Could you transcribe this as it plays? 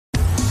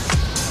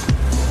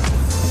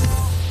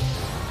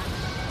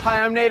Hi,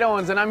 I'm Nate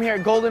Owens, and I'm here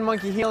at Golden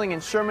Monkey Healing in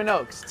Sherman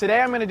Oaks.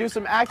 Today I'm going to do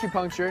some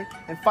acupuncture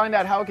and find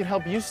out how it can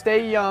help you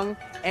stay young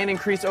and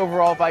increase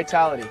overall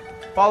vitality.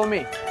 Follow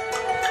me.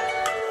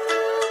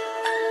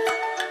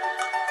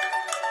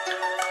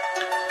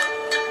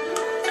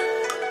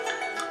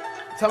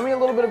 Tell me a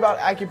little bit about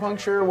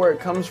acupuncture, where it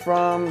comes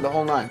from, the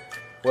whole nine.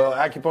 Well,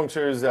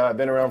 acupuncture has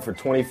been around for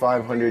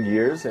 2,500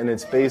 years, and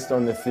it's based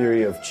on the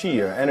theory of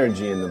qi, or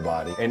energy in the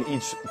body. And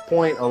each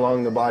point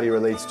along the body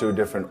relates to a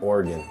different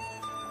organ.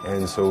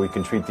 And so we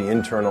can treat the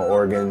internal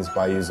organs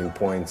by using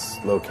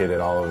points located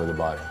all over the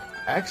body.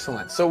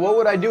 Excellent. So what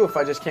would I do if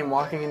I just came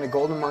walking into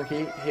Golden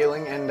Monkey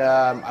Healing and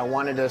I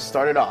wanted to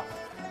start it off?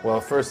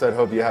 Well, first I'd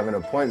hope you have an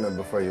appointment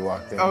before you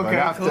walked in. Okay, but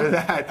after cool.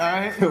 that, all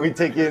right. we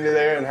take you into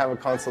there and have a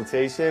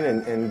consultation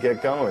and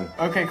get going.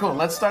 Okay, cool.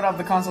 Let's start off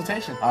the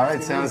consultation. All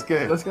right, sounds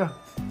good. Let's go.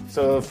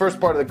 So the first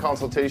part of the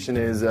consultation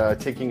is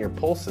taking your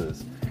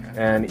pulses.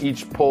 And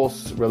each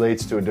pulse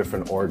relates to a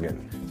different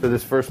organ. So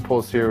this first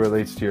pulse here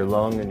relates to your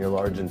lung and your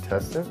large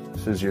intestine.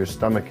 This is your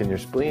stomach and your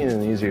spleen,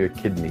 and these are your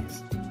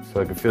kidneys.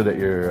 So I can feel that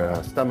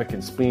your stomach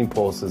and spleen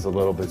pulse is a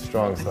little bit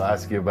strong, so I'll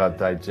ask you about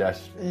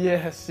digestion.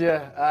 Yes,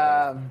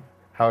 yeah.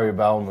 How are your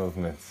bowel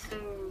movements?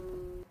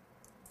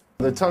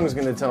 The tongue's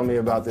going to tell me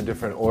about the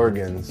different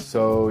organs.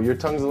 So your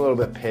tongue's a little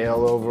bit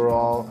pale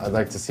overall. I'd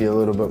like to see a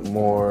little bit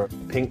more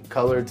pink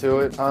color to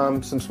it.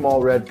 Some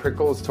small red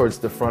prickles towards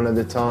the front of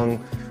the tongue,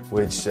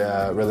 which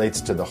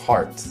relates to the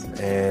heart.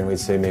 And we'd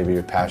say maybe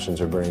your passions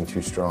are burning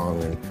too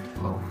strong. And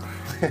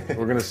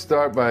we're going to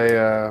start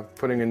by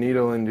putting a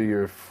needle into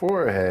your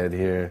forehead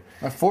here.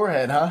 My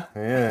forehead, huh?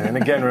 Yeah, and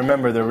again,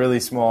 remember, they're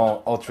really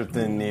small,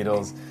 ultra-thin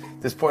needles.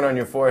 This point on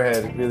your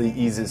forehead really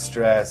eases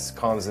stress,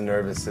 calms the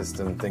nervous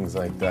system, things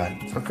like that.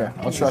 Okay,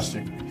 I'll trust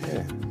you.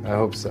 Yeah, I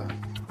hope so.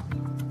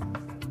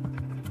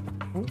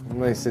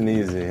 Nice and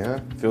easy, huh?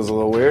 Feels a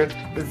little weird?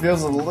 It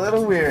feels a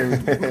little weird.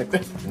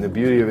 And the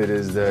beauty of it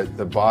is that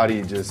the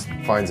body just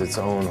finds its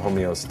own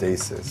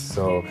homeostasis.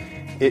 So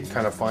it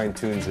kind of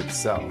fine-tunes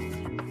itself.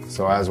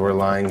 So as we're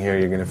lying here,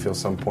 you're going to feel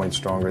some points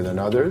stronger than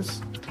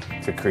others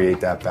to create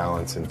that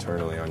balance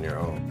internally on your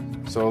own.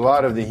 So a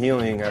lot of the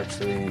healing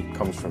actually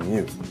comes from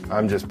you.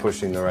 I'm just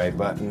pushing the right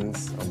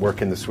buttons, I'm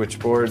working the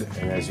switchboard,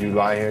 and as you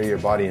lie here, your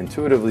body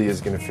intuitively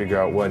is going to figure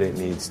out what it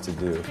needs to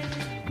do,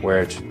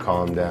 where it should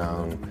calm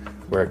down,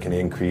 where it can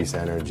increase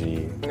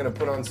energy. I'm going to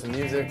put on some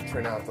music,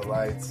 turn out the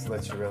lights,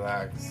 let you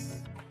relax.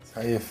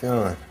 How you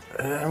feeling?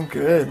 I'm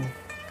good.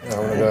 I'm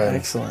going to go ahead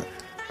Excellent.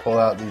 and pull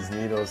out these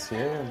needles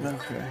here.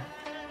 Okay.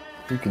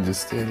 You can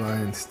just stay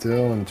lying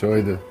still,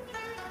 enjoy the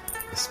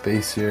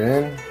space you're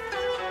in.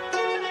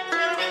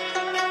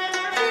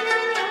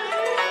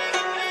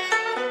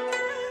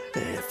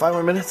 Yeah, 5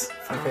 more minutes.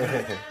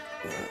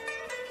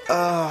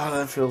 Oh,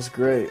 that feels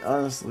great,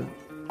 honestly.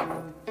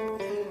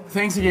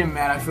 Thanks again,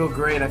 Matt. I feel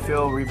great. I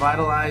feel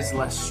revitalized,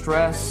 less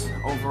stress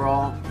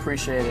overall.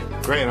 Appreciate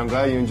it. Great, I'm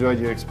glad you enjoyed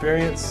your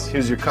experience.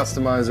 Here's your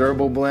customized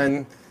herbal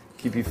blend.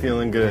 Keep you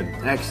feeling good.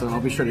 Excellent.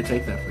 I'll be sure to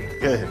take that for you.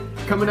 Good.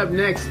 Coming up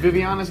next,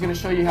 Viviana's going to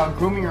show you how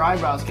grooming your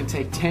eyebrows can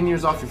take 10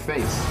 years off your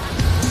face.